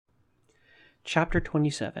Chapter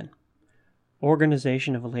 27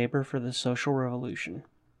 Organization of Labor for the Social Revolution.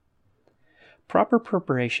 Proper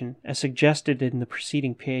preparation, as suggested in the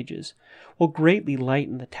preceding pages, will greatly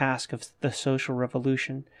lighten the task of the social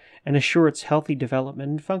revolution and assure its healthy development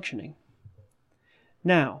and functioning.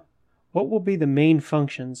 Now, what will be the main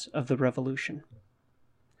functions of the revolution?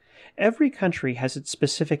 Every country has its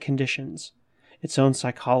specific conditions, its own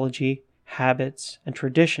psychology, habits, and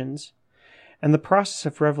traditions, and the process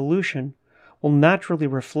of revolution will naturally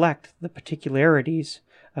reflect the particularities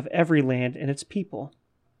of every land and its people.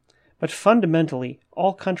 But fundamentally,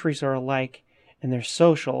 all countries are alike in their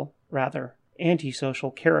social, rather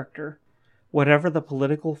antisocial character. Whatever the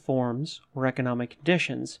political forms or economic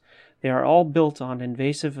conditions, they are all built on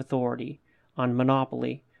invasive authority, on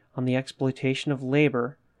monopoly, on the exploitation of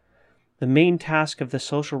labor. The main task of the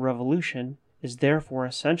social revolution is therefore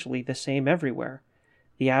essentially the same everywhere: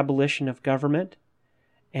 the abolition of government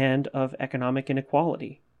and of economic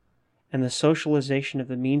inequality, and the socialization of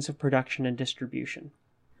the means of production and distribution.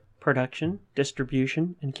 Production,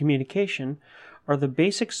 distribution, and communication are the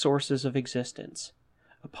basic sources of existence.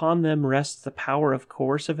 Upon them rests the power of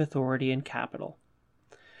coercive authority and capital.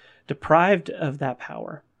 Deprived of that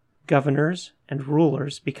power, governors and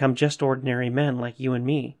rulers become just ordinary men like you and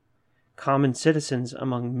me, common citizens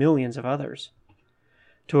among millions of others.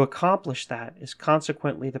 To accomplish that is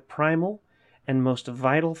consequently the primal and most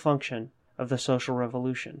vital function of the social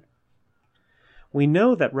revolution. We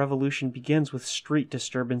know that revolution begins with street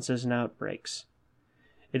disturbances and outbreaks.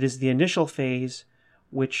 It is the initial phase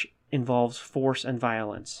which involves force and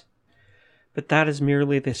violence. But that is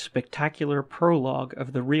merely the spectacular prologue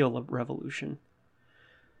of the real revolution.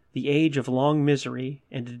 The age of long misery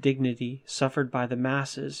and indignity suffered by the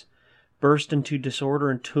masses burst into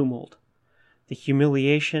disorder and tumult. The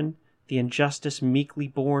humiliation, the injustice meekly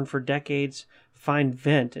borne for decades, find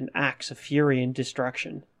vent in acts of fury and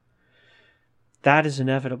destruction. That is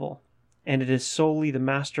inevitable, and it is solely the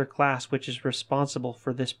master class which is responsible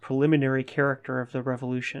for this preliminary character of the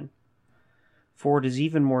revolution. For it is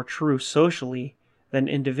even more true socially than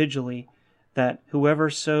individually that whoever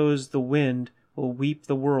sows the wind will reap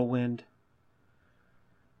the whirlwind.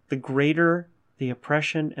 The greater the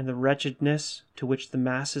oppression and the wretchedness to which the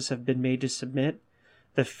masses have been made to submit,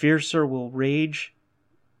 the fiercer will rage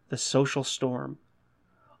the social storm.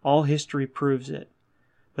 All history proves it,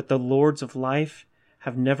 but the lords of life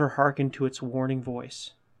have never hearkened to its warning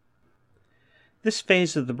voice. This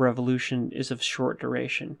phase of the revolution is of short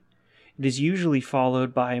duration. It is usually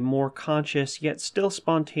followed by a more conscious yet still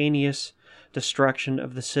spontaneous destruction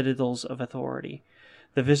of the citadels of authority,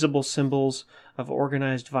 the visible symbols of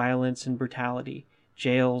organized violence and brutality.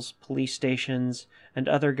 Jails, police stations, and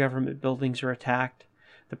other government buildings are attacked,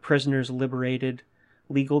 the prisoners liberated,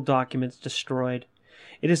 legal documents destroyed.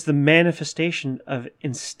 It is the manifestation of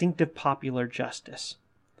instinctive popular justice.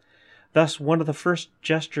 Thus, one of the first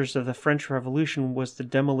gestures of the French Revolution was the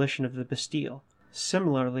demolition of the Bastille.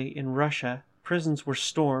 Similarly, in Russia, prisons were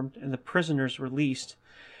stormed and the prisoners released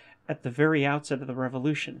at the very outset of the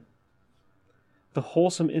revolution. The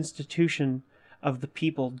wholesome institution of the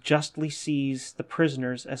people justly sees the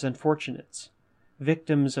prisoners as unfortunates,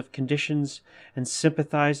 victims of conditions, and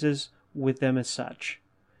sympathizes with them as such.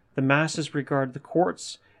 The masses regard the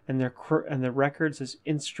courts and their records as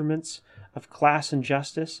instruments of class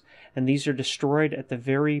injustice, and these are destroyed at the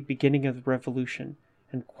very beginning of the revolution,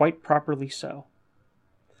 and quite properly so.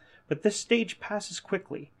 But this stage passes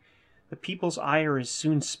quickly. The people's ire is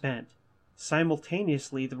soon spent.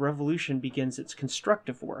 Simultaneously, the revolution begins its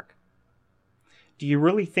constructive work. Do you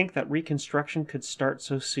really think that reconstruction could start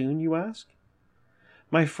so soon, you ask?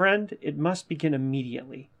 My friend, it must begin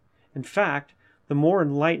immediately. In fact, the more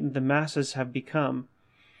enlightened the masses have become,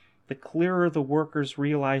 the clearer the workers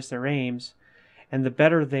realize their aims, and the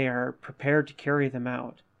better they are prepared to carry them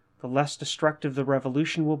out, the less destructive the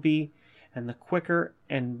revolution will be, and the quicker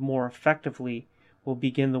and more effectively will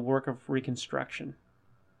begin the work of reconstruction.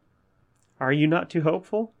 Are you not too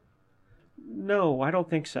hopeful? No, I don't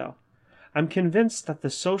think so. I'm convinced that the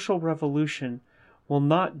social revolution will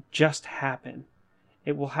not just happen.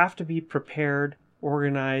 It will have to be prepared,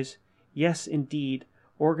 organized, yes, indeed,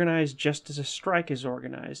 organized just as a strike is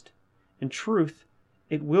organized. In truth,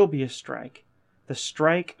 it will be a strike, the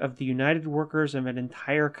strike of the united workers of an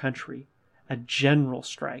entire country, a general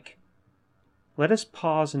strike. Let us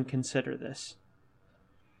pause and consider this.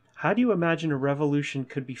 How do you imagine a revolution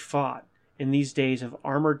could be fought in these days of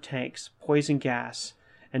armored tanks, poison gas,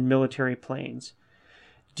 and military planes?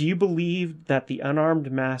 Do you believe that the unarmed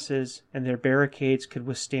masses and their barricades could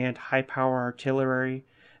withstand high-power artillery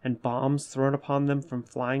and bombs thrown upon them from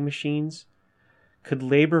flying machines? Could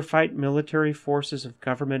labor fight military forces of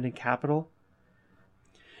government and capital?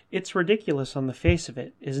 It's ridiculous on the face of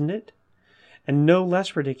it, isn't it? And no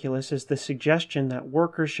less ridiculous is the suggestion that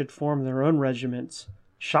workers should form their own regiments,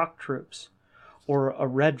 shock troops, or a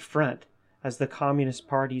Red Front, as the Communist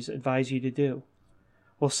parties advise you to do.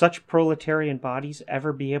 Will such proletarian bodies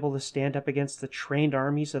ever be able to stand up against the trained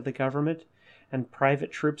armies of the government and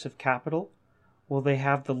private troops of capital? Will they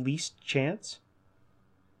have the least chance?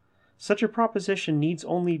 Such a proposition needs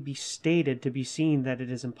only be stated to be seen that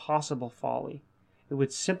it is impossible folly. It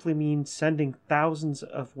would simply mean sending thousands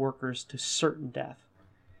of workers to certain death.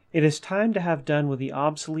 It is time to have done with the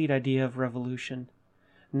obsolete idea of revolution.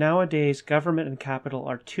 Nowadays, government and capital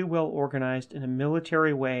are too well organized in a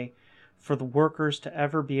military way for the workers to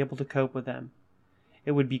ever be able to cope with them.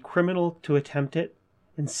 It would be criminal to attempt it,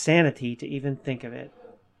 insanity to even think of it.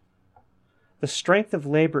 The strength of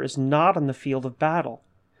labor is not on the field of battle.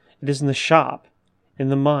 It is in the shop, in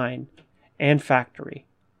the mine, and factory.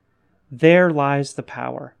 There lies the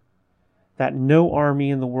power that no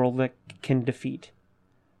army in the world can defeat,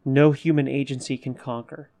 no human agency can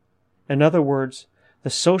conquer. In other words, the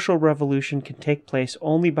social revolution can take place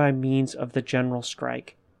only by means of the general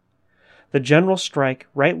strike. The general strike,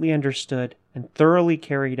 rightly understood and thoroughly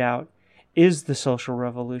carried out, is the social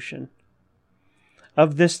revolution.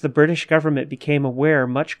 Of this the British government became aware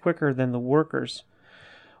much quicker than the workers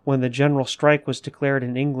when the general strike was declared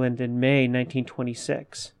in England in May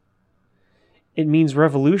 1926. It means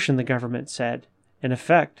revolution, the government said, in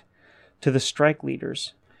effect, to the strike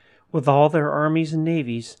leaders. With all their armies and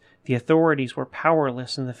navies, the authorities were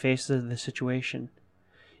powerless in the face of the situation.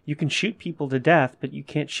 You can shoot people to death, but you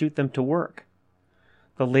can't shoot them to work.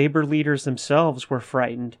 The labor leaders themselves were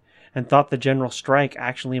frightened and thought the general strike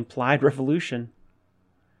actually implied revolution.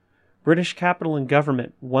 British capital and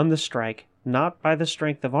government won the strike not by the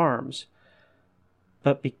strength of arms,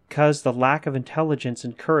 but because the lack of intelligence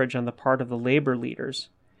and courage on the part of the labor leaders,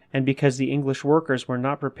 and because the English workers were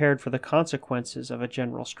not prepared for the consequences of a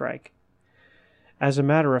general strike. As a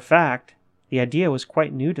matter of fact, the idea was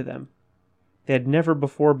quite new to them. They had never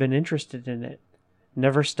before been interested in it,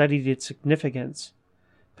 never studied its significance,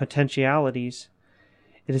 potentialities.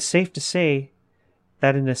 It is safe to say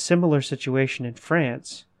that in a similar situation in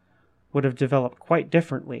France would have developed quite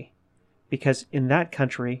differently, because in that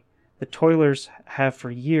country the toilers have for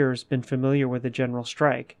years been familiar with the general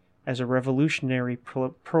strike as a revolutionary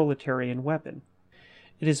proletarian weapon.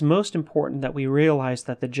 It is most important that we realize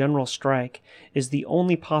that the general strike is the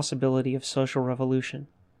only possibility of social revolution.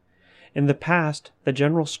 In the past, the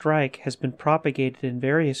general strike has been propagated in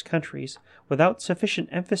various countries without sufficient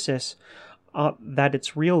emphasis that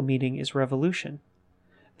its real meaning is revolution,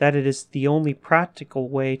 that it is the only practical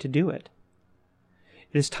way to do it.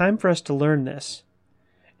 It is time for us to learn this,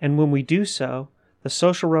 and when we do so, the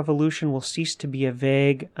social revolution will cease to be a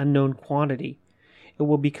vague, unknown quantity. It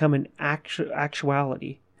will become an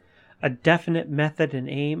actuality, a definite method and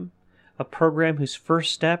aim, a program whose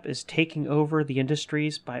first step is taking over the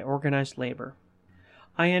industries by organized labor.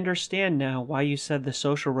 I understand now why you said the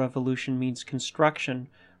social revolution means construction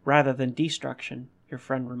rather than destruction, your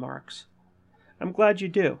friend remarks. I'm glad you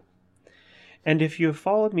do. And if you have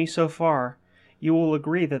followed me so far, you will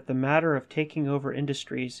agree that the matter of taking over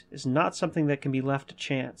industries is not something that can be left to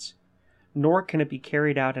chance, nor can it be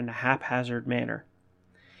carried out in a haphazard manner.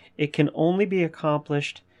 It can only be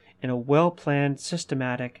accomplished in a well-planned,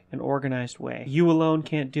 systematic, and organized way. You alone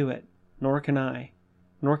can't do it, nor can I,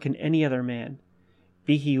 nor can any other man,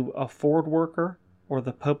 be he a Ford worker or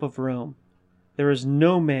the Pope of Rome. There is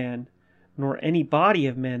no man, nor any body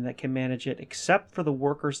of men that can manage it except for the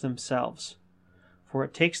workers themselves. For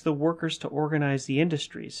it takes the workers to organize the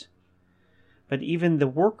industries. But even the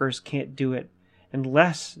workers can't do it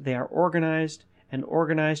unless they are organized and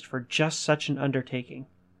organized for just such an undertaking.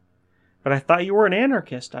 But I thought you were an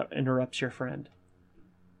anarchist, interrupts your friend.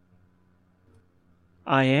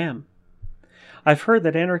 I am. I've heard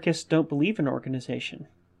that anarchists don't believe in organization.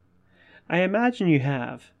 I imagine you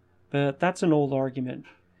have, but that's an old argument.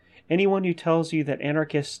 Anyone who tells you that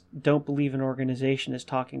anarchists don't believe in organization is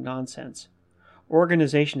talking nonsense.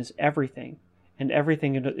 Organization is everything, and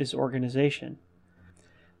everything is organization.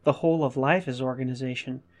 The whole of life is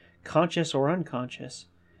organization, conscious or unconscious.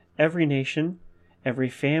 Every nation, every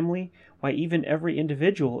family, why even every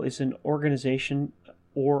individual is an organization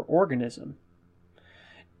or organism.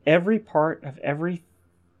 Every part of every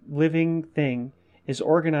living thing is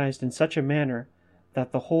organized in such a manner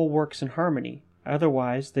that the whole works in harmony.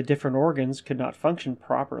 Otherwise, the different organs could not function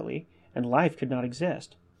properly, and life could not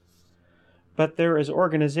exist. But there is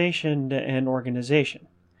organization and organization.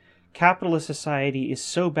 Capitalist society is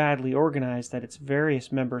so badly organized that its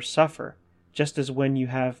various members suffer, just as when you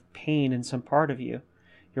have pain in some part of you,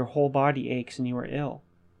 your whole body aches and you are ill.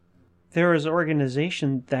 There is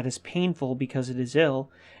organization that is painful because it is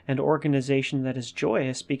ill, and organization that is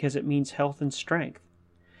joyous because it means health and strength.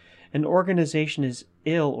 An organization is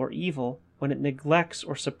ill or evil when it neglects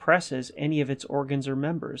or suppresses any of its organs or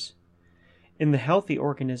members. In the healthy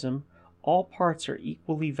organism, all parts are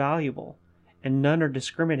equally valuable, and none are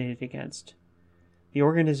discriminated against. The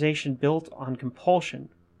organization built on compulsion,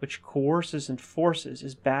 which coerces and forces,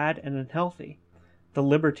 is bad and unhealthy. The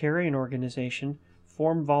libertarian organization,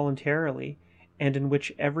 formed voluntarily, and in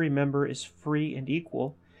which every member is free and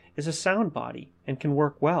equal, is a sound body and can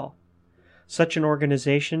work well. Such an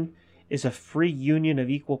organization is a free union of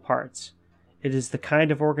equal parts. It is the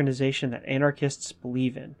kind of organization that anarchists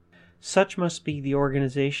believe in. Such must be the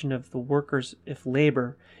organization of the workers if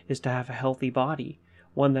labor is to have a healthy body,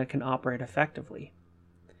 one that can operate effectively.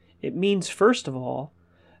 It means, first of all,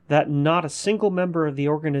 that not a single member of the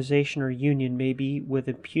organization or union may be with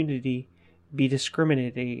impunity be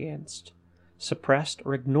discriminated against, suppressed,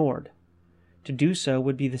 or ignored. To do so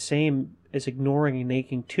would be the same as ignoring an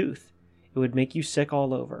aching tooth. It would make you sick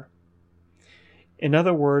all over. In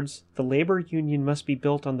other words, the labor union must be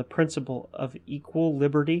built on the principle of equal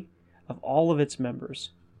liberty of all of its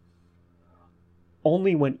members.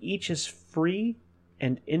 Only when each is free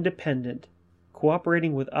and independent,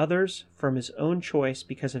 cooperating with others from his own choice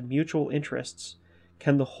because of mutual interests,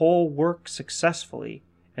 can the whole work successfully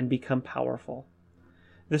and become powerful.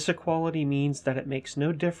 This equality means that it makes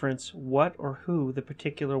no difference what or who the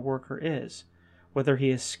particular worker is, whether he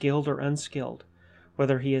is skilled or unskilled,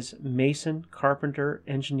 whether he is mason, carpenter,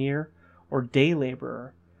 engineer, or day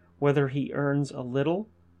laborer, whether he earns a little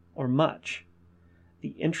or much.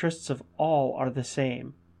 The interests of all are the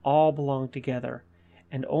same, all belong together,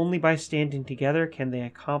 and only by standing together can they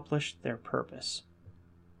accomplish their purpose.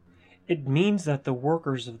 It means that the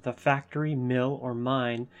workers of the factory, mill, or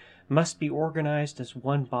mine must be organized as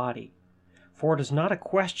one body, for it is not a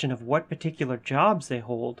question of what particular jobs they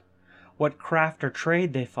hold, what craft or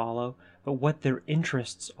trade they follow, but what their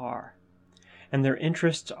interests are. And their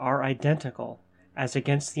interests are identical, as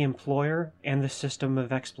against the employer and the system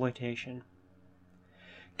of exploitation.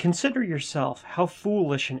 Consider yourself how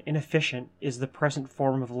foolish and inefficient is the present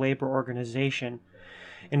form of labor organization,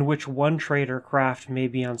 in which one trade or craft may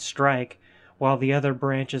be on strike, while the other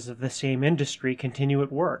branches of the same industry continue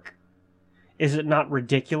at work. Is it not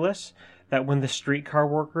ridiculous that when the streetcar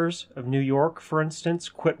workers of New York, for instance,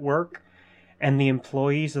 quit work, and the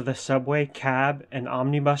employees of the subway, cab, and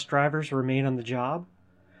omnibus drivers remain on the job?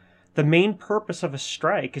 The main purpose of a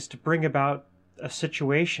strike is to bring about a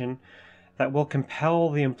situation that will compel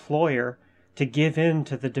the employer to give in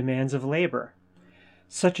to the demands of labor.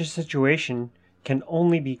 Such a situation can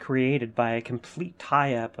only be created by a complete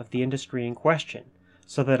tie-up of the industry in question,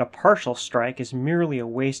 so that a partial strike is merely a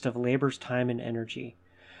waste of labor's time and energy,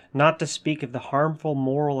 not to speak of the harmful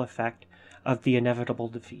moral effect of the inevitable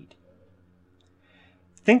defeat.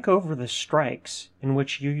 Think over the strikes in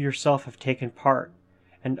which you yourself have taken part,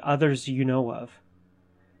 and others you know of.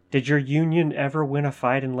 Did your union ever win a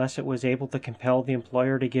fight unless it was able to compel the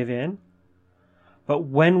employer to give in? But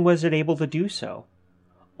when was it able to do so?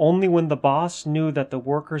 Only when the boss knew that the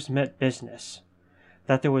workers meant business,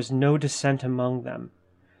 that there was no dissent among them,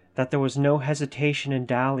 that there was no hesitation and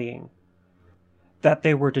dallying, that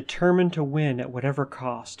they were determined to win at whatever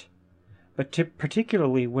cost. But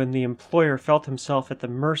particularly when the employer felt himself at the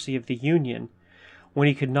mercy of the union, when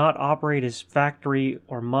he could not operate his factory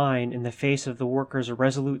or mine in the face of the workers'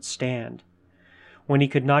 resolute stand, when he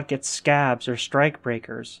could not get scabs or strike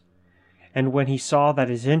breakers, and when he saw that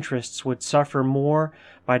his interests would suffer more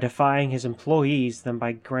by defying his employees than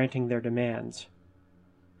by granting their demands.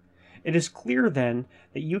 It is clear, then,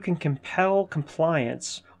 that you can compel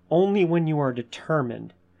compliance only when you are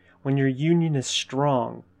determined, when your union is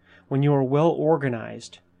strong, when you are well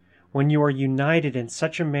organized, when you are united in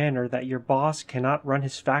such a manner that your boss cannot run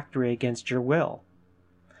his factory against your will.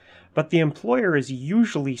 But the employer is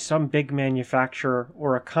usually some big manufacturer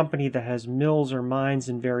or a company that has mills or mines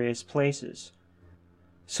in various places.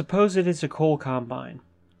 Suppose it is a coal combine.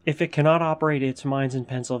 If it cannot operate its mines in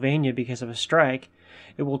Pennsylvania because of a strike,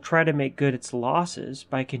 it will try to make good its losses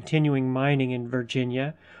by continuing mining in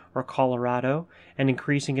Virginia or Colorado and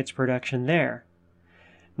increasing its production there.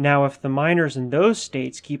 Now, if the miners in those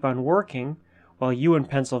states keep on working, while you in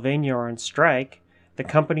Pennsylvania are on strike, the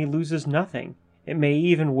company loses nothing. It may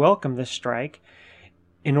even welcome the strike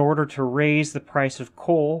in order to raise the price of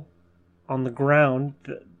coal on the ground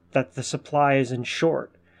that the supply is in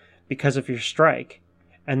short because of your strike,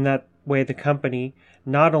 and that way the company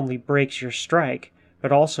not only breaks your strike,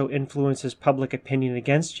 but also influences public opinion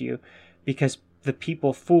against you, because the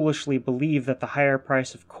people foolishly believe that the higher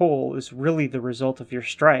price of coal is really the result of your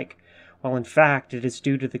strike, while in fact it is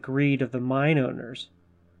due to the greed of the mine owners.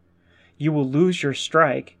 You will lose your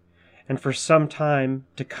strike, and for some time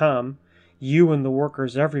to come, you and the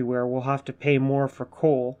workers everywhere will have to pay more for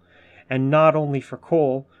coal, and not only for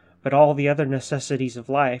coal, but all the other necessities of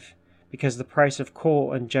life, because the price of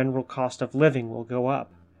coal and general cost of living will go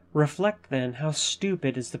up. Reflect then how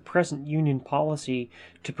stupid is the present union policy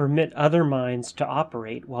to permit other mines to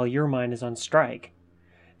operate while your mine is on strike.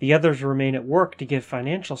 The others remain at work to give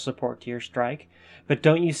financial support to your strike, but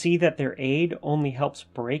don't you see that their aid only helps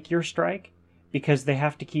break your strike, because they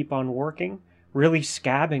have to keep on working, really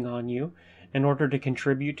scabbing on you, in order to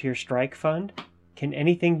contribute to your strike fund? Can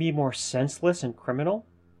anything be more senseless and criminal?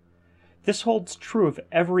 This holds true of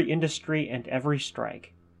every industry and every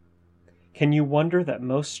strike. Can you wonder that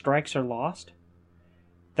most strikes are lost?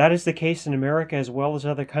 That is the case in America as well as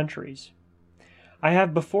other countries. I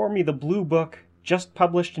have before me the Blue Book just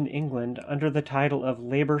published in England under the title of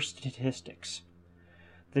Labor Statistics.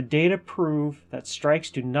 The data prove that strikes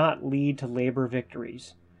do not lead to labor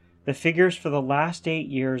victories. The figures for the last 8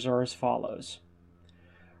 years are as follows.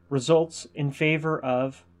 Results in favor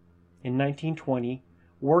of, in 1920,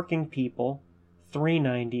 working people,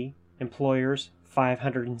 390, employers,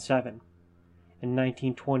 507. In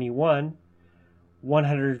 1921,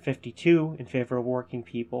 152 in favor of working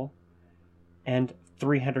people, and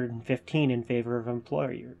 315 in favor of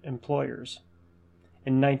employers.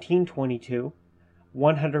 In 1922,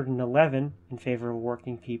 111 in favor of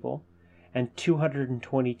working people, and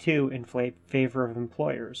 222 in favor of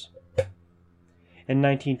employers. In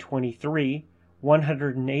 1923,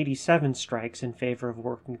 187 strikes in favor of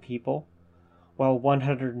working people, while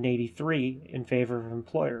 183 in favor of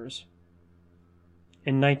employers.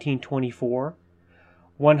 In 1924,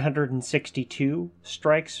 162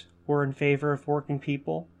 strikes were in favor of working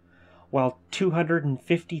people, while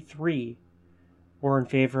 253 were in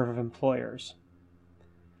favor of employers.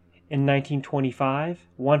 In 1925,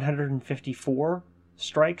 154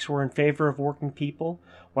 strikes were in favor of working people,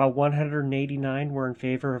 while 189 were in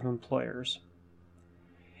favor of employers.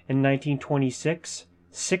 In 1926,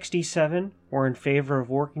 67 were in favor of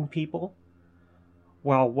working people,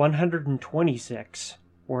 while 126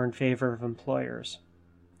 were in favor of employers.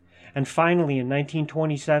 And finally, in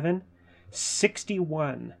 1927,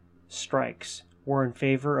 61 strikes were in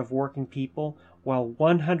favor of working people, while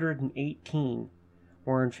 118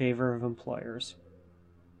 were in favor of employers.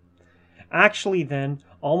 Actually, then,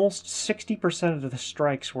 almost 60% of the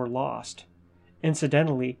strikes were lost.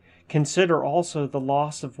 Incidentally, consider also the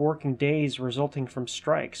loss of working days resulting from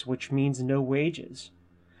strikes, which means no wages.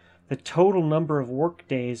 The total number of work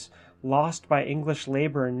days lost by English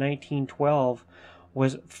labor in 1912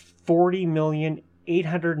 was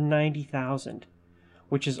 40,890,000,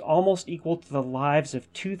 which is almost equal to the lives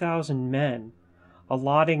of 2,000 men,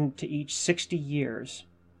 allotting to each 60 years.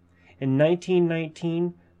 In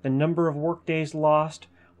 1919, the number of workdays lost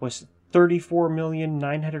was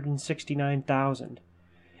 34,969,000.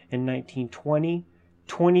 In 1920,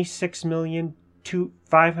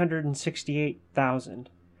 26,568,000.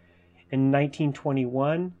 In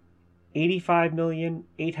 1921,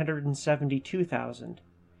 85,872,000.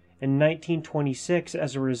 In 1926,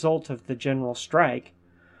 as a result of the general strike,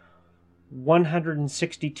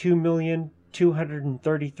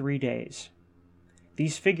 162,233 days.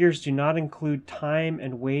 These figures do not include time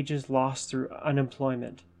and wages lost through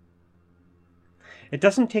unemployment. It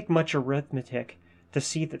doesn't take much arithmetic to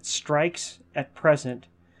see that strikes at present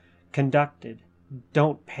conducted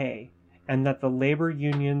don't pay, and that the labor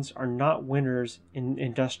unions are not winners in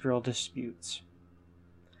industrial disputes.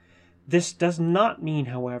 This does not mean,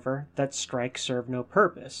 however, that strikes serve no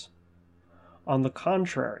purpose. On the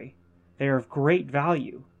contrary, they are of great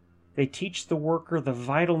value. They teach the worker the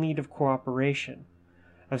vital need of cooperation,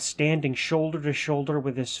 of standing shoulder to shoulder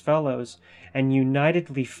with his fellows and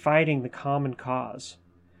unitedly fighting the common cause.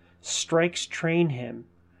 Strikes train him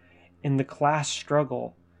in the class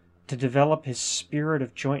struggle to develop his spirit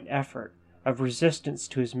of joint effort, of resistance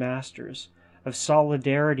to his masters, of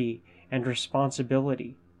solidarity and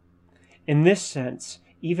responsibility. In this sense,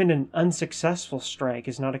 even an unsuccessful strike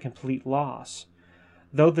is not a complete loss.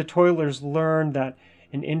 Though the toilers learn that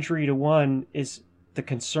an injury to one is the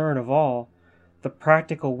concern of all, the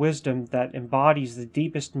practical wisdom that embodies the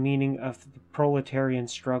deepest meaning of the proletarian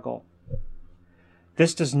struggle.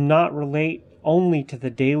 This does not relate only to the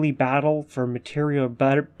daily battle for material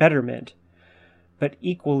betterment, but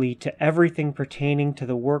equally to everything pertaining to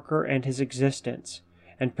the worker and his existence,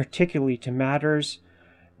 and particularly to matters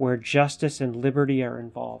where justice and liberty are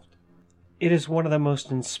involved. It is one of the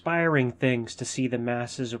most inspiring things to see the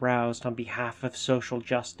masses roused on behalf of social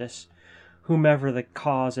justice, whomever the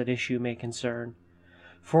cause at issue may concern.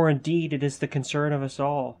 For indeed it is the concern of us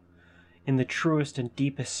all, in the truest and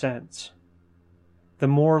deepest sense. The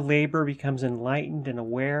more labor becomes enlightened and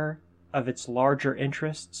aware of its larger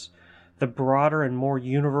interests, the broader and more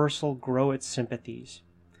universal grow its sympathies,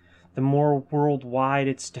 the more worldwide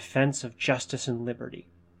its defense of justice and liberty.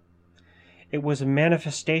 It was a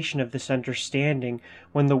manifestation of this understanding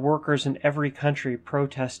when the workers in every country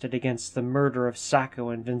protested against the murder of Sacco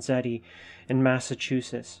and Vanzetti in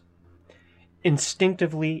Massachusetts.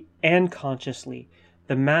 Instinctively and consciously,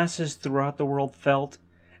 the masses throughout the world felt,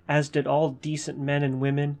 as did all decent men and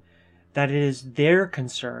women, that it is their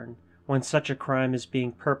concern when such a crime is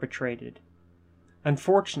being perpetrated.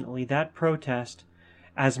 Unfortunately, that protest,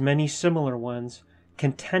 as many similar ones,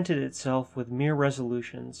 contented itself with mere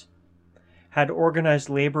resolutions. Had organized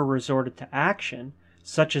labor resorted to action,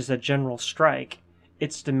 such as a general strike,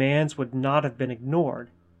 its demands would not have been ignored,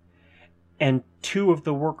 and two of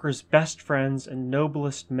the workers' best friends and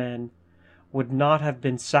noblest men would not have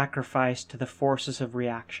been sacrificed to the forces of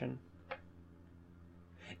reaction.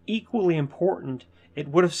 Equally important, it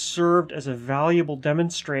would have served as a valuable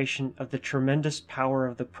demonstration of the tremendous power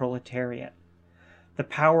of the proletariat, the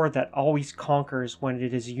power that always conquers when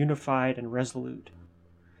it is unified and resolute.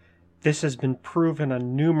 This has been proven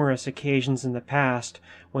on numerous occasions in the past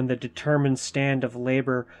when the determined stand of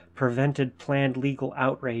labor prevented planned legal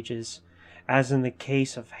outrages, as in the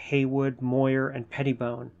case of Haywood, Moyer, and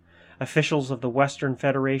Pettibone, officials of the Western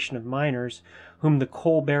Federation of Miners, whom the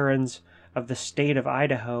coal barons of the state of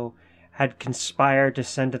Idaho had conspired to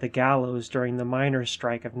send to the gallows during the miners'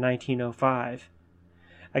 strike of 1905.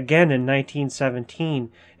 Again, in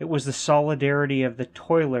 1917, it was the solidarity of the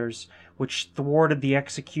toilers which thwarted the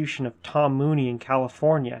execution of Tom Mooney in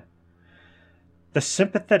California. The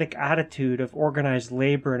sympathetic attitude of organized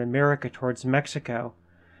labor in America towards Mexico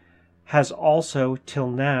has also, till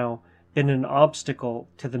now, been an obstacle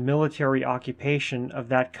to the military occupation of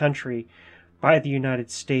that country by the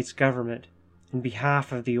United States government in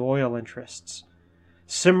behalf of the oil interests.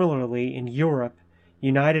 Similarly, in Europe,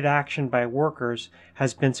 united action by workers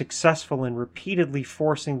has been successful in repeatedly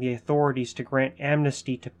forcing the authorities to grant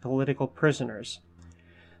amnesty to political prisoners.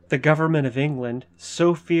 The government of England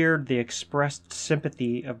so feared the expressed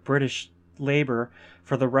sympathy of British labor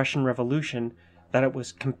for the Russian Revolution that it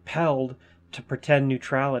was compelled to pretend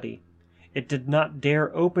neutrality. It did not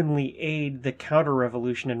dare openly aid the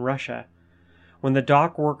counter-revolution in Russia. When the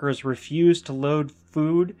dock workers refused to load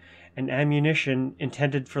food and ammunition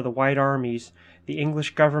intended for the White Armies, the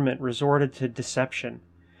English government resorted to deception.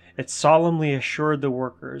 It solemnly assured the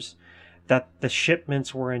workers that the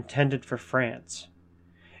shipments were intended for France.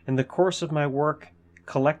 In the course of my work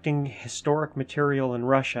collecting historic material in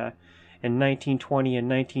Russia in 1920 and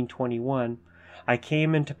 1921, I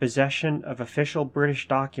came into possession of official British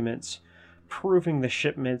documents proving the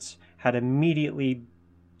shipments had immediately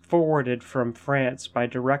forwarded from France by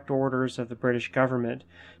direct orders of the British government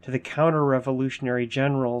to the counter-revolutionary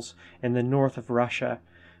generals in the north of Russia,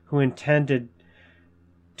 who intended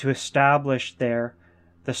to establish there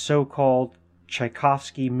the so-called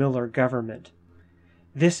Tchaikovsky-Miller government.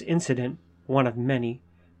 This incident, one of many,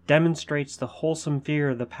 demonstrates the wholesome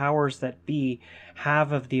fear the powers that be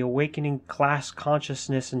have of the awakening class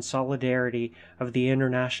consciousness and solidarity of the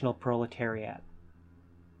international proletariat.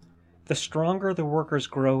 The stronger the workers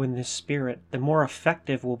grow in this spirit, the more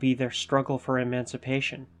effective will be their struggle for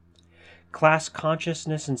emancipation. Class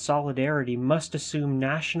consciousness and solidarity must assume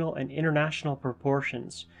national and international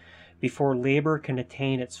proportions before labor can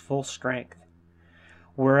attain its full strength.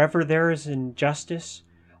 Wherever there is injustice,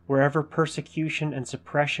 wherever persecution and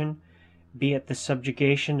suppression, be it the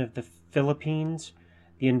subjugation of the Philippines,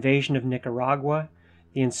 the invasion of Nicaragua,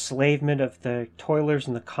 the enslavement of the toilers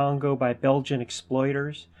in the Congo by Belgian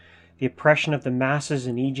exploiters, the oppression of the masses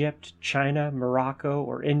in Egypt, China, Morocco,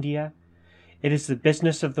 or India, it is the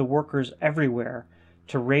business of the workers everywhere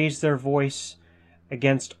to raise their voice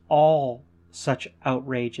against all such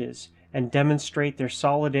outrages and demonstrate their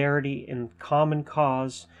solidarity in common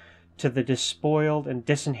cause to the despoiled and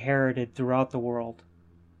disinherited throughout the world.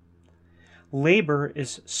 Labor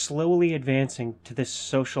is slowly advancing to this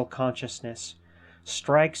social consciousness.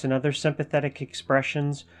 Strikes and other sympathetic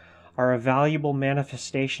expressions are a valuable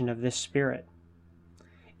manifestation of this spirit.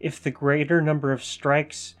 If the greater number of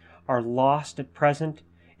strikes are lost at present,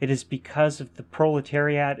 it is because the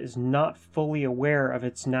proletariat is not fully aware of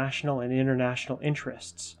its national and international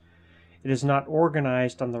interests. it is not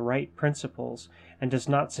organized on the right principles and does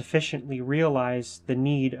not sufficiently realize the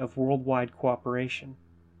need of worldwide cooperation.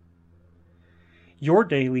 Your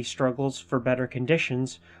daily struggles for better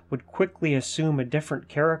conditions would quickly assume a different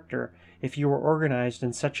character if you were organized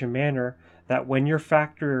in such a manner that when your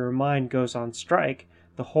factory or mine goes on strike,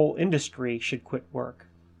 the whole industry should quit work.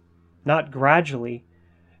 Not gradually,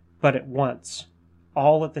 but at once,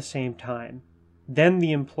 all at the same time. Then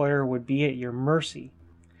the employer would be at your mercy.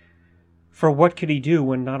 For what could he do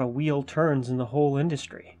when not a wheel turns in the whole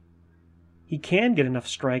industry? He can get enough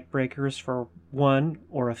strike breakers for one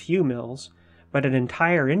or a few mills, but an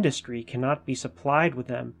entire industry cannot be supplied with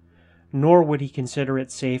them, nor would he consider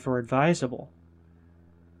it safe or advisable.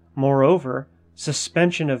 Moreover,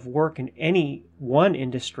 suspension of work in any one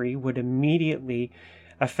industry would immediately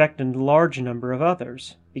affect a large number of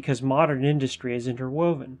others, because modern industry is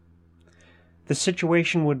interwoven. The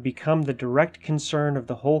situation would become the direct concern of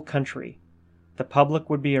the whole country. The public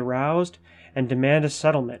would be aroused and demand a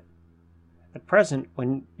settlement. At present,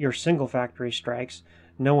 when your single factory strikes,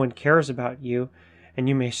 no one cares about you, and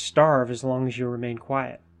you may starve as long as you remain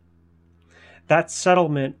quiet. That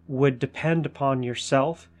settlement would depend upon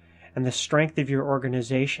yourself and the strength of your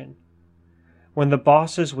organization. When the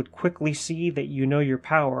bosses would quickly see that you know your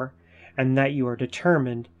power and that you are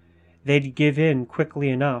determined, they'd give in quickly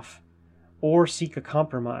enough, or seek a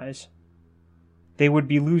compromise. They would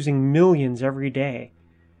be losing millions every day.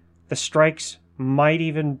 The strikes might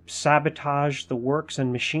even sabotage the works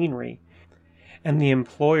and machinery, and the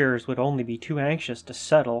employers would only be too anxious to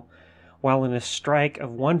settle, while in a strike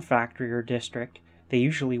of one factory or district, they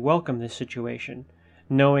usually welcome this situation,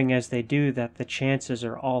 knowing as they do that the chances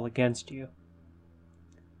are all against you.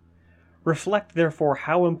 Reflect therefore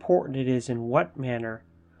how important it is in what manner,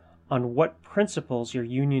 on what principles your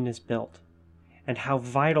union is built, and how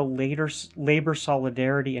vital labor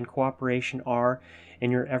solidarity and cooperation are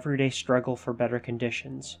in your everyday struggle for better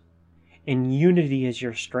conditions. In unity is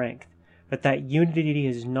your strength, but that unity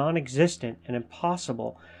is non-existent and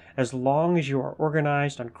impossible as long as you are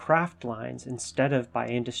organized on craft lines instead of by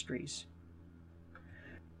industries.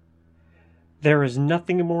 There is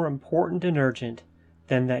nothing more important and urgent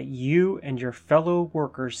than that you and your fellow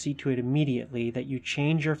workers see to it immediately that you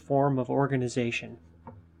change your form of organization.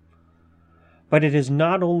 But it is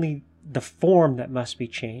not only the form that must be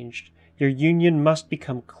changed. Your union must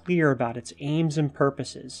become clear about its aims and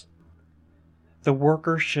purposes. The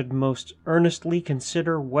worker should most earnestly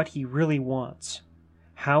consider what he really wants,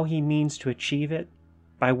 how he means to achieve it,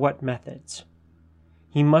 by what methods.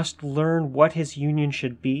 He must learn what his union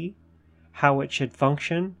should be, how it should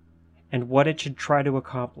function, and what it should try to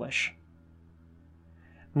accomplish.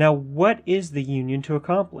 Now, what is the union to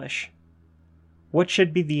accomplish? What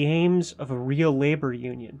should be the aims of a real labor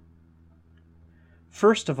union?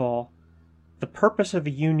 First of all, the purpose of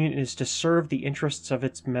a union is to serve the interests of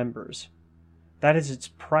its members. That is its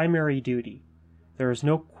primary duty. There is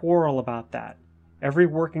no quarrel about that. Every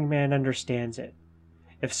working man understands it.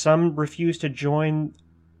 If some refuse to join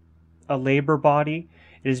a labor body,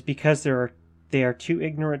 it is because they are too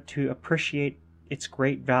ignorant to appreciate its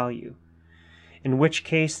great value, in which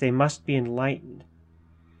case they must be enlightened.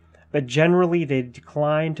 But generally they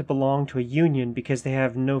decline to belong to a union because they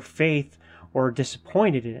have no faith or are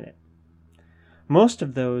disappointed in it. Most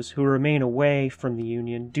of those who remain away from the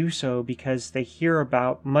union do so because they hear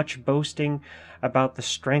about much boasting about the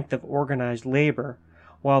strength of organized labor,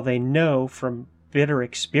 while they know from bitter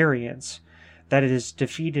experience that it is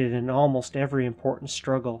defeated in almost every important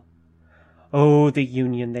struggle. "Oh, the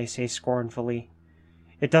union," they say scornfully.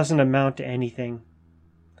 "It doesn't amount to anything."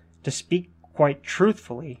 To speak quite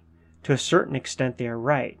truthfully, to a certain extent they are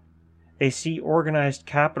right. They see organized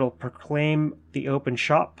capital proclaim the open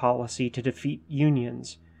shop policy to defeat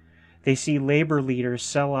unions. They see labor leaders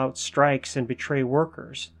sell out strikes and betray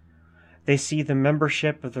workers. They see the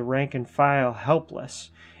membership of the rank and file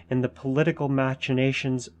helpless in the political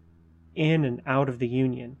machinations in and out of the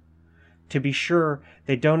union. To be sure,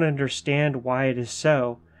 they don't understand why it is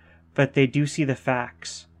so, but they do see the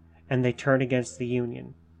facts, and they turn against the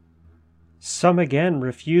union. Some again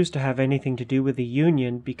refuse to have anything to do with the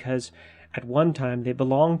union because at one time they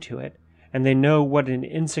belonged to it, and they know what an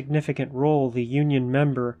insignificant role the union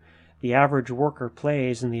member, the average worker,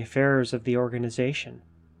 plays in the affairs of the organization.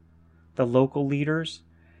 The local leaders,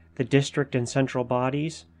 the district and central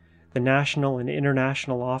bodies, the national and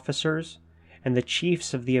international officers, and the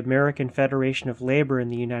chiefs of the American Federation of Labor in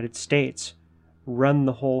the United States run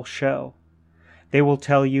the whole show. They will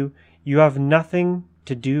tell you, you have nothing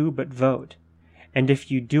to do but vote, and if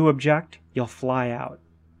you do object, you'll fly out.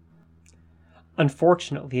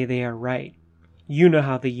 Unfortunately, they are right. You know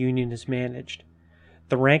how the union is managed.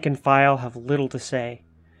 The rank and file have little to say.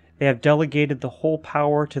 They have delegated the whole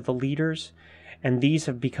power to the leaders, and these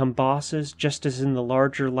have become bosses, just as in the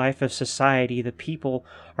larger life of society the people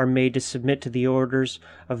are made to submit to the orders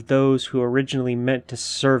of those who originally meant to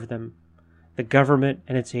serve them, the government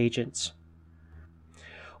and its agents.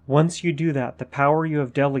 Once you do that, the power you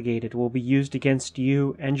have delegated will be used against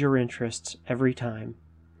you and your interests every time.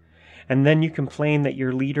 And then you complain that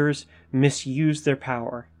your leaders misuse their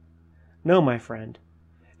power. No, my friend.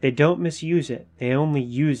 They don't misuse it, they only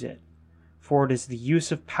use it, for it is the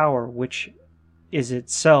use of power which is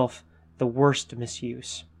itself the worst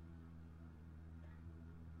misuse.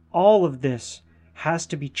 All of this has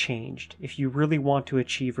to be changed if you really want to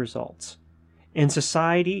achieve results. In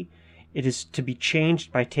society, it is to be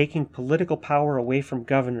changed by taking political power away from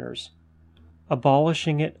governors,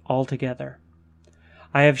 abolishing it altogether.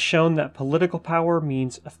 I have shown that political power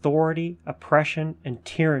means authority, oppression, and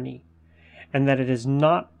tyranny, and that it is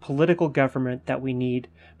not political government that we need,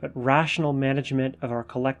 but rational management of our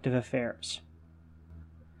collective affairs.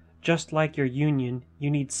 Just like your union,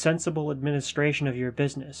 you need sensible administration of your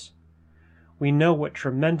business. We know what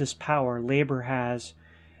tremendous power labor has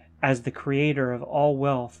as the creator of all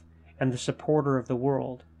wealth and the supporter of the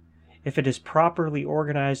world. If it is properly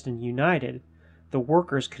organized and united, the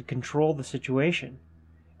workers could control the situation,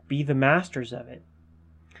 be the masters of it.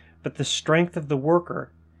 But the strength of the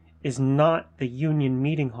worker is not the union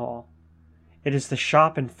meeting hall. It is the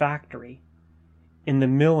shop and factory, in the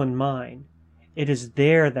mill and mine. It is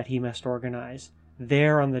there that he must organize,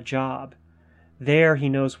 there on the job. There he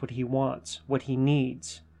knows what he wants, what he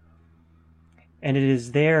needs. And it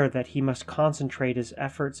is there that he must concentrate his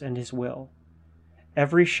efforts and his will.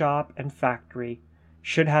 Every shop and factory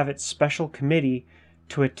should have its special committee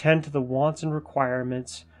to attend to the wants and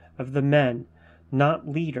requirements of the men, not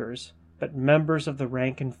leaders, but members of the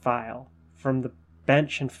rank and file, from the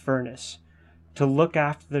bench and furnace, to look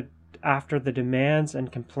after the demands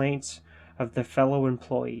and complaints of their fellow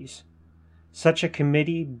employees. Such a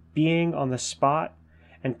committee, being on the spot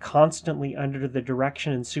and constantly under the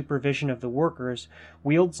direction and supervision of the workers,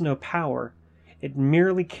 wields no power. It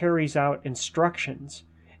merely carries out instructions.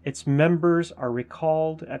 Its members are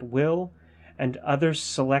recalled at will, and others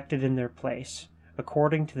selected in their place,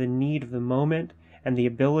 according to the need of the moment and the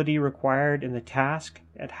ability required in the task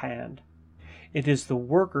at hand. It is the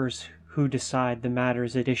workers who decide the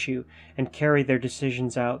matters at issue and carry their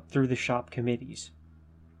decisions out through the shop committees.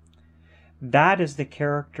 That is the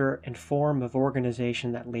character and form of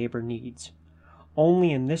organization that labor needs.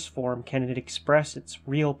 Only in this form can it express its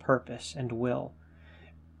real purpose and will,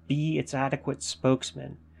 be its adequate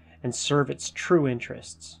spokesman, and serve its true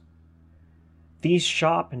interests. These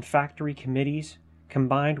shop and factory committees,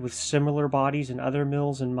 combined with similar bodies in other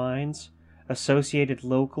mills and mines, associated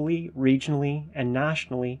locally, regionally, and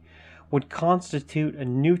nationally, would constitute a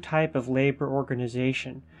new type of labor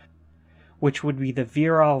organization, which would be the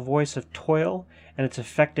virile voice of toil and its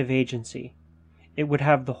effective agency. It would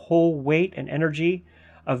have the whole weight and energy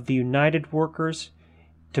of the united workers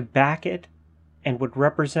to back it, and would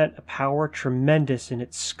represent a power tremendous in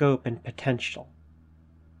its scope and potential.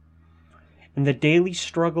 In the daily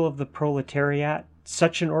struggle of the proletariat,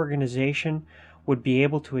 such an organization would be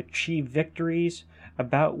able to achieve victories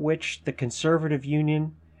about which the conservative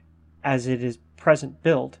union, as it is present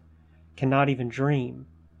built, cannot even dream.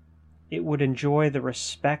 It would enjoy the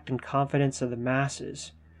respect and confidence of the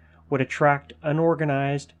masses, would attract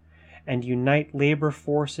unorganized, and unite labor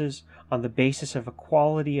forces on the basis of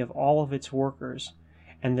equality of all of its workers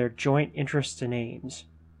and their joint interests and aims.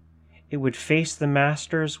 It would face the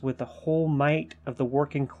masters with the whole might of the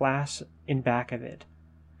working class in back of it,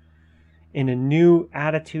 in a new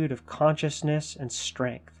attitude of consciousness and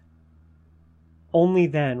strength. Only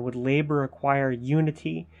then would labor acquire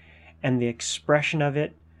unity and the expression of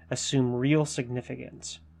it assume real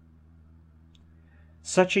significance.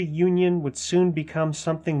 Such a union would soon become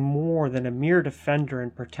something more than a mere defender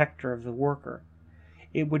and protector of the worker.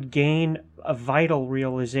 It would gain a vital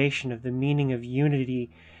realization of the meaning of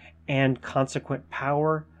unity and consequent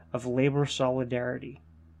power of labor solidarity.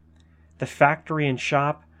 The factory and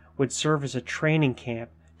shop would serve as a training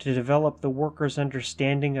camp to develop the worker's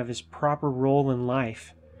understanding of his proper role in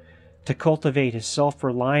life, to cultivate his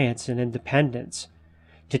self-reliance and independence,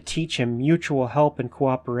 to teach him mutual help and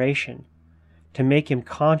cooperation, to make him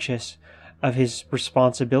conscious of his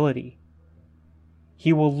responsibility.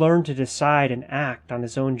 He will learn to decide and act on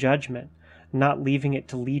his own judgment, not leaving it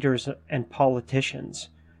to leaders and politicians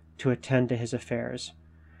to attend to his affairs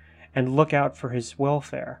and look out for his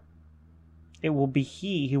welfare. It will be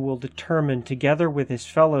he who will determine, together with his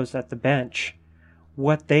fellows at the bench,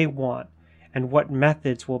 what they want and what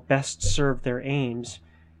methods will best serve their aims,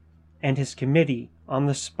 and his committee, on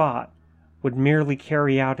the spot, would merely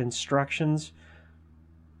carry out instructions,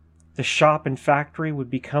 the shop and factory would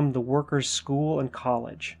become the worker's school and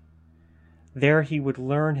college. There he would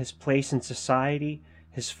learn his place in society,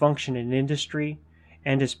 his function in industry,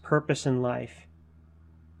 and his purpose in life.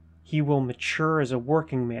 He will mature as a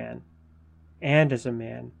working man and as a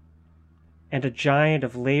man, and a giant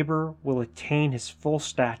of labor will attain his full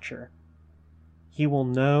stature. He will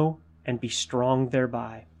know and be strong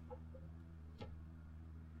thereby.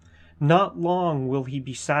 Not long will he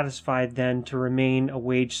be satisfied then to remain a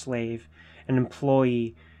wage slave, an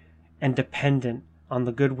employee, and dependent on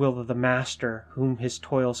the goodwill of the master whom his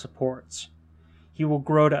toil supports. He will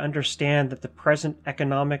grow to understand that the present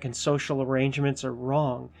economic and social arrangements are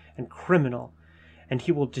wrong and criminal, and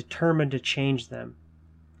he will determine to change them.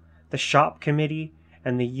 The shop committee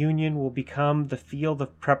and the union will become the field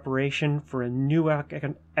of preparation for a new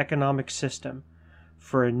economic system,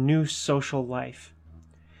 for a new social life.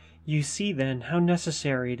 You see, then, how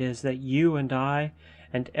necessary it is that you and I,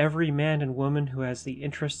 and every man and woman who has the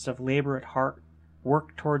interests of labor at heart,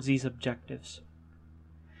 work towards these objectives.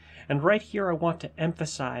 And right here I want to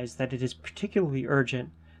emphasize that it is particularly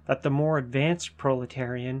urgent that the more advanced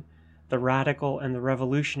proletarian, the radical and the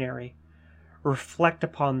revolutionary, reflect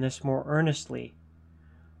upon this more earnestly.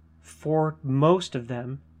 For most of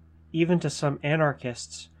them, even to some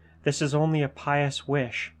anarchists, this is only a pious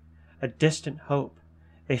wish, a distant hope.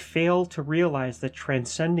 They fail to realize the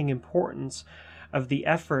transcending importance of the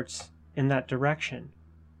efforts in that direction.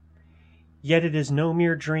 Yet it is no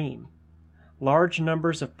mere dream. Large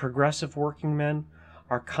numbers of progressive working men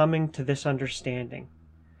are coming to this understanding.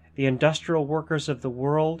 The industrial workers of the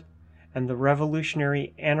world and the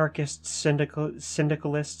revolutionary anarchist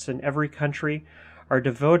syndicalists in every country are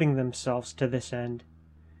devoting themselves to this end.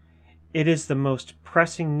 It is the most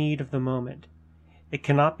pressing need of the moment. It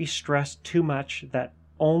cannot be stressed too much that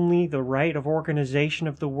only the right of organization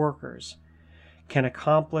of the workers can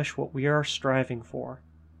accomplish what we are striving for.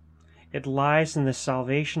 It lies in the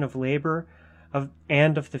salvation of labor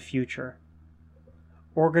and of the future.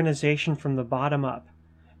 Organization from the bottom up,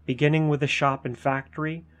 beginning with the shop and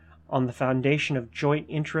factory, on the foundation of joint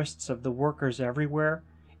interests of the workers everywhere,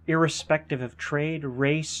 irrespective of trade,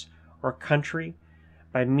 race, or country,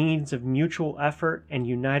 by means of mutual effort and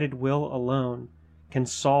united will alone, can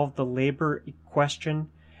solve the labor question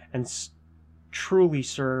and truly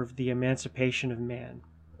serve the emancipation of man.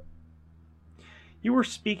 You were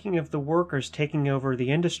speaking of the workers taking over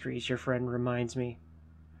the industries, your friend reminds me.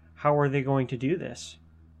 How are they going to do this?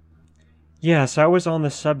 Yes, I was on the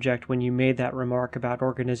subject when you made that remark about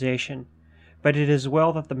organization, but it is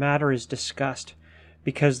well that the matter is discussed,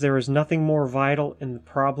 because there is nothing more vital in the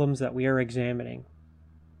problems that we are examining.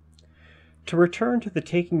 To return to the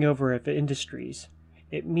taking over of industries,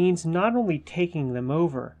 it means not only taking them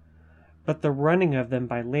over, but the running of them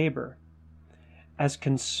by labor. As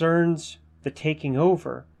concerns the taking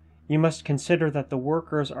over, you must consider that the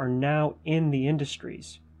workers are now in the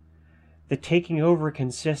industries. The taking over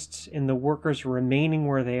consists in the workers remaining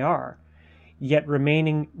where they are, yet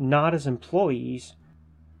remaining not as employees,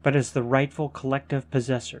 but as the rightful collective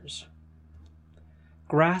possessors.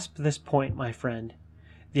 Grasp this point, my friend.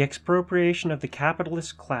 The expropriation of the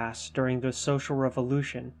capitalist class during the social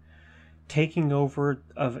revolution, taking over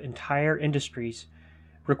of entire industries,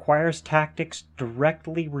 requires tactics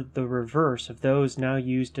directly the reverse of those now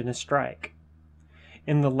used in a strike.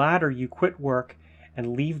 In the latter, you quit work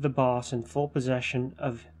and leave the boss in full possession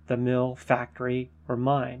of the mill, factory, or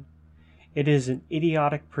mine. It is an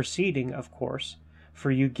idiotic proceeding, of course,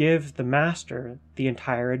 for you give the master the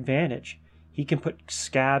entire advantage. He can put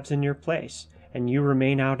scabs in your place, and you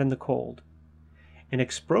remain out in the cold. In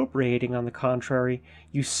expropriating, on the contrary,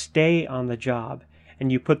 you stay on the job,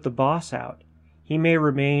 and you put the boss out. He may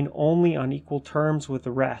remain only on equal terms with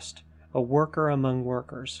the rest, a worker among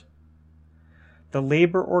workers. The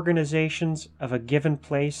labor organizations of a given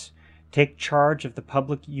place take charge of the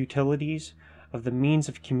public utilities, of the means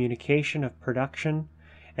of communication, of production,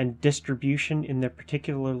 and distribution in their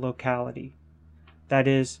particular locality. That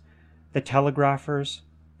is, the telegraphers,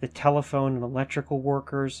 the telephone and electrical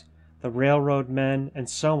workers, the railroad men, and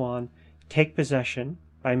so on, take possession,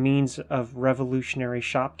 by means of revolutionary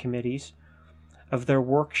shop committees, of their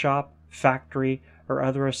workshop, factory, or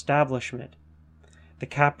other establishment. The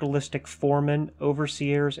capitalistic foremen,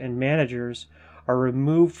 overseers, and managers are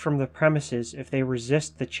removed from the premises if they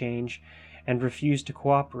resist the change and refuse to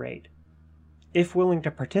cooperate. If willing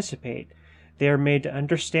to participate, they are made to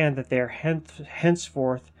understand that they are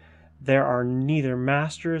henceforth there are neither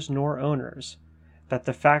masters nor owners, that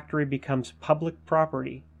the factory becomes public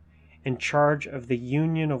property in charge of the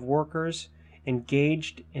union of workers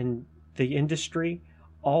engaged in the industry,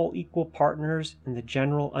 all equal partners in the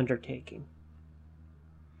general undertaking.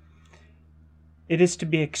 It is to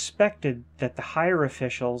be expected that the higher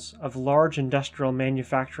officials of large industrial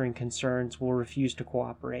manufacturing concerns will refuse to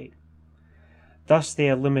cooperate. Thus they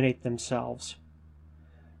eliminate themselves.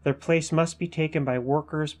 Their place must be taken by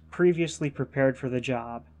workers previously prepared for the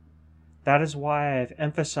job. That is why I have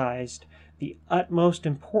emphasized the utmost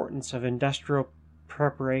importance of industrial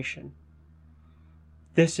preparation.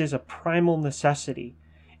 This is a primal necessity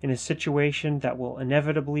in a situation that will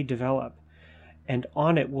inevitably develop, and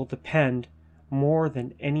on it will depend more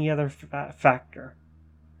than any other factor.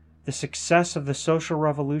 The success of the social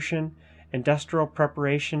revolution, industrial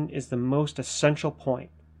preparation is the most essential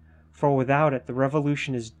point, for without it the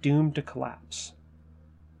revolution is doomed to collapse.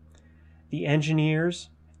 The engineers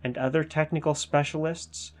and other technical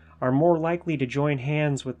specialists are more likely to join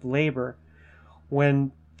hands with labor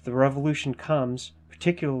when the revolution comes,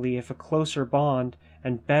 particularly if a closer bond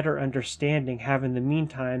and better understanding have in the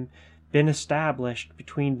meantime been established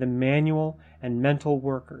between the manual and mental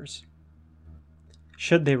workers.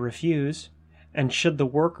 Should they refuse, and should the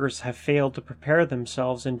workers have failed to prepare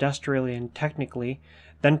themselves industrially and technically,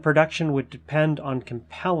 then production would depend on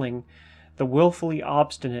compelling the willfully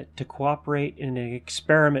obstinate to cooperate in an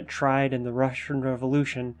experiment tried in the Russian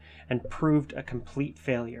Revolution and proved a complete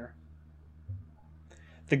failure.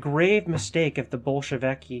 The grave mistake of the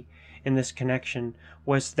Bolsheviki in this connection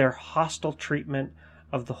was their hostile treatment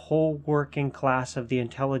of the whole working class of the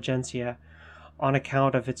intelligentsia on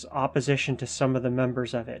account of its opposition to some of the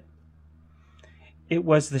members of it. It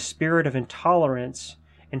was the spirit of intolerance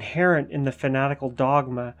inherent in the fanatical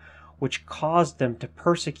dogma which caused them to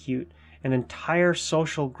persecute an entire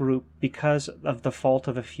social group because of the fault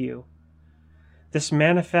of a few. This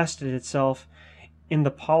manifested itself in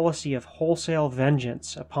the policy of wholesale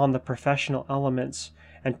vengeance upon the professional elements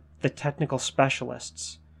and the technical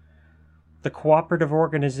specialists, the cooperative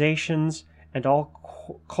organizations, and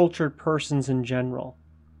all cultured persons in general.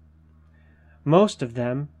 Most of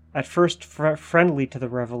them, at first friendly to the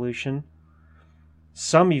revolution,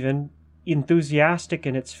 some even enthusiastic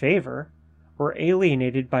in its favor, were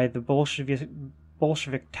alienated by the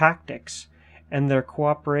Bolshevik tactics, and their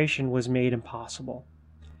cooperation was made impossible.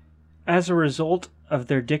 As a result of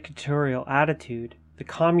their dictatorial attitude, the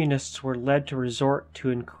communists were led to resort to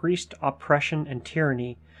increased oppression and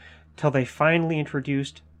tyranny till they finally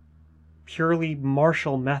introduced purely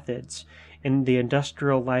martial methods in the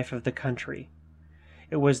industrial life of the country.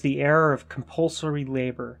 It was the era of compulsory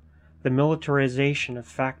labor, the militarization of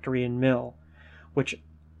factory and mill, which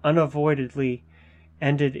unavoidably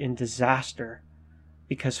ended in disaster,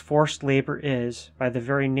 because forced labor is, by the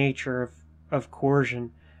very nature of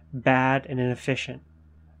coercion, bad and inefficient.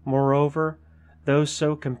 Moreover, those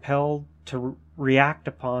so compelled to react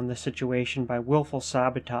upon the situation by willful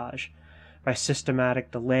sabotage, by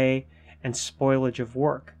systematic delay and spoilage of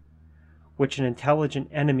work, which an intelligent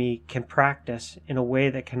enemy can practice in a way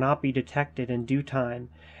that cannot be detected in due time,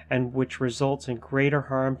 and which results in greater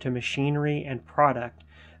harm to machinery and product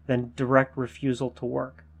than direct refusal to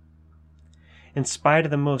work. In spite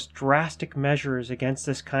of the most drastic measures against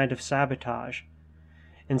this kind of sabotage,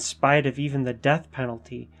 in spite of even the death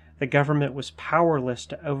penalty, the government was powerless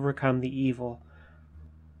to overcome the evil.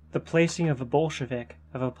 The placing of a Bolshevik,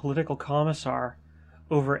 of a political commissar,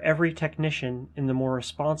 over every technician in the more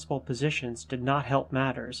responsible positions did not help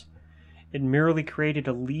matters. It merely created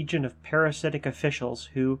a legion of parasitic officials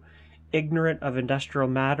who, ignorant of industrial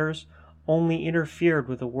matters, only interfered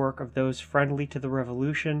with the work of those friendly to the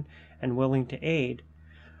revolution and willing to aid,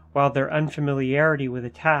 while their unfamiliarity with the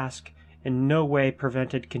task in no way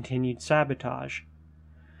prevented continued sabotage.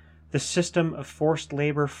 The system of forced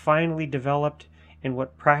labor finally developed in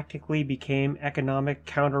what practically became economic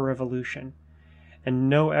counter-revolution, and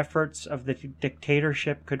no efforts of the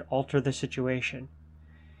dictatorship could alter the situation.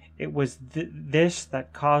 It was this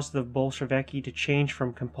that caused the Bolsheviki to change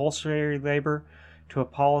from compulsory labor to a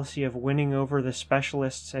policy of winning over the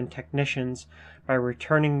specialists and technicians by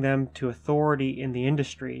returning them to authority in the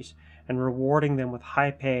industries and rewarding them with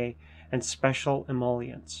high pay and special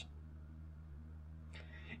emoluments.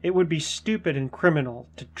 It would be stupid and criminal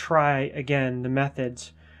to try again the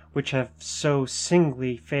methods which have so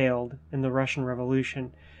singly failed in the Russian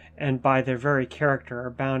Revolution, and by their very character are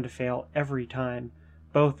bound to fail every time,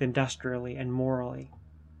 both industrially and morally.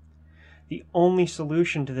 The only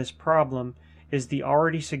solution to this problem is the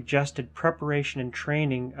already suggested preparation and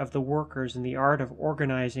training of the workers in the art of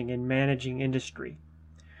organizing and managing industry.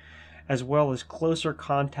 as well as closer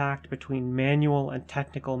contact between manual and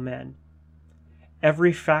technical men.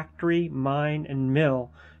 Every factory, mine, and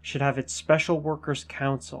mill should have its special workers'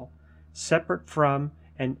 council, separate from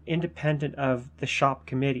and independent of the shop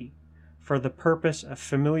committee, for the purpose of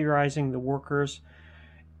familiarizing the workers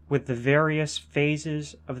with the various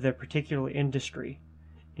phases of their particular industry,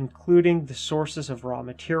 including the sources of raw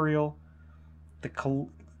material, the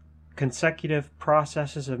consecutive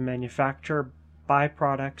processes of manufacture,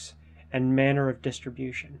 byproducts, and manner of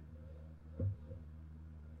distribution.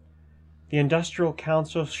 The Industrial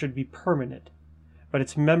Council should be permanent, but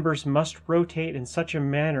its members must rotate in such a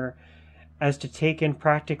manner as to take in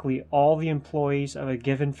practically all the employees of a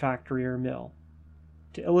given factory or mill.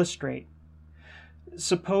 To illustrate,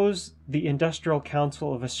 suppose the Industrial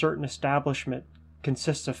Council of a certain establishment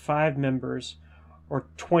consists of 5 members, or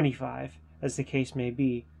 25, as the case may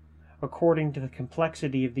be, according to the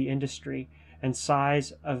complexity of the industry and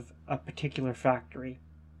size of a particular factory.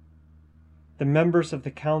 The members of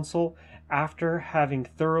the council, after having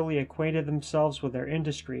thoroughly acquainted themselves with their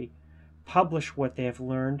industry, publish what they have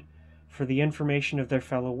learned for the information of their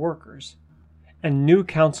fellow workers, and new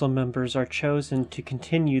council members are chosen to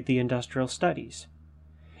continue the industrial studies.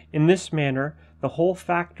 In this manner, the whole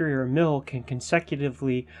factory or mill can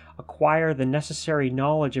consecutively acquire the necessary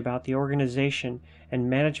knowledge about the organization and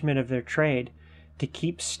management of their trade to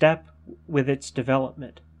keep step with its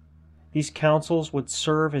development. These councils would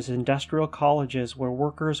serve as industrial colleges where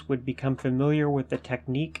workers would become familiar with the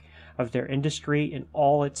technique of their industry in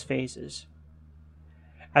all its phases.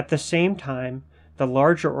 At the same time, the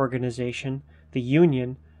larger organization, the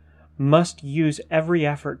union, must use every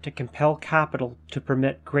effort to compel capital to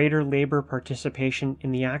permit greater labor participation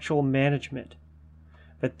in the actual management.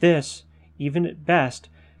 But this, even at best,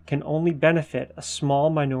 can only benefit a small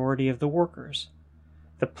minority of the workers.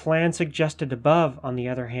 The plan suggested above, on the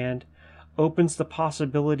other hand, opens the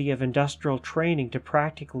possibility of industrial training to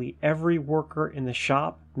practically every worker in the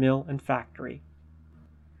shop, mill, and factory.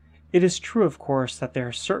 It is true, of course, that there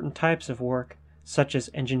are certain types of work, such as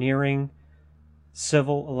engineering,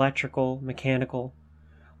 civil, electrical, mechanical,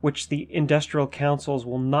 which the industrial councils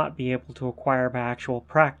will not be able to acquire by actual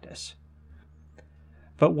practice.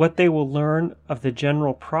 But what they will learn of the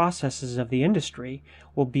general processes of the industry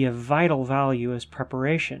will be of vital value as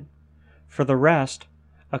preparation. For the rest,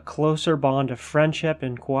 a closer bond of friendship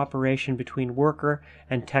and cooperation between worker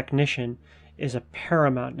and technician is a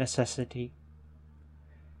paramount necessity.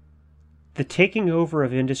 The taking over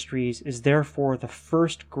of industries is therefore the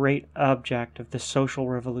first great object of the social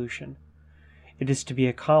revolution. It is to be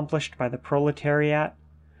accomplished by the proletariat,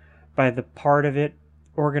 by the part of it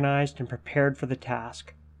organized and prepared for the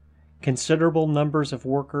task. Considerable numbers of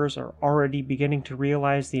workers are already beginning to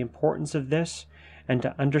realize the importance of this and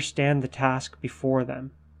to understand the task before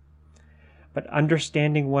them. But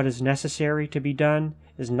understanding what is necessary to be done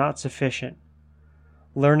is not sufficient.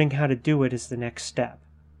 Learning how to do it is the next step.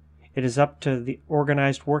 It is up to the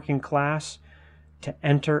organized working class to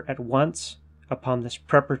enter at once upon this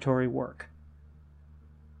preparatory work.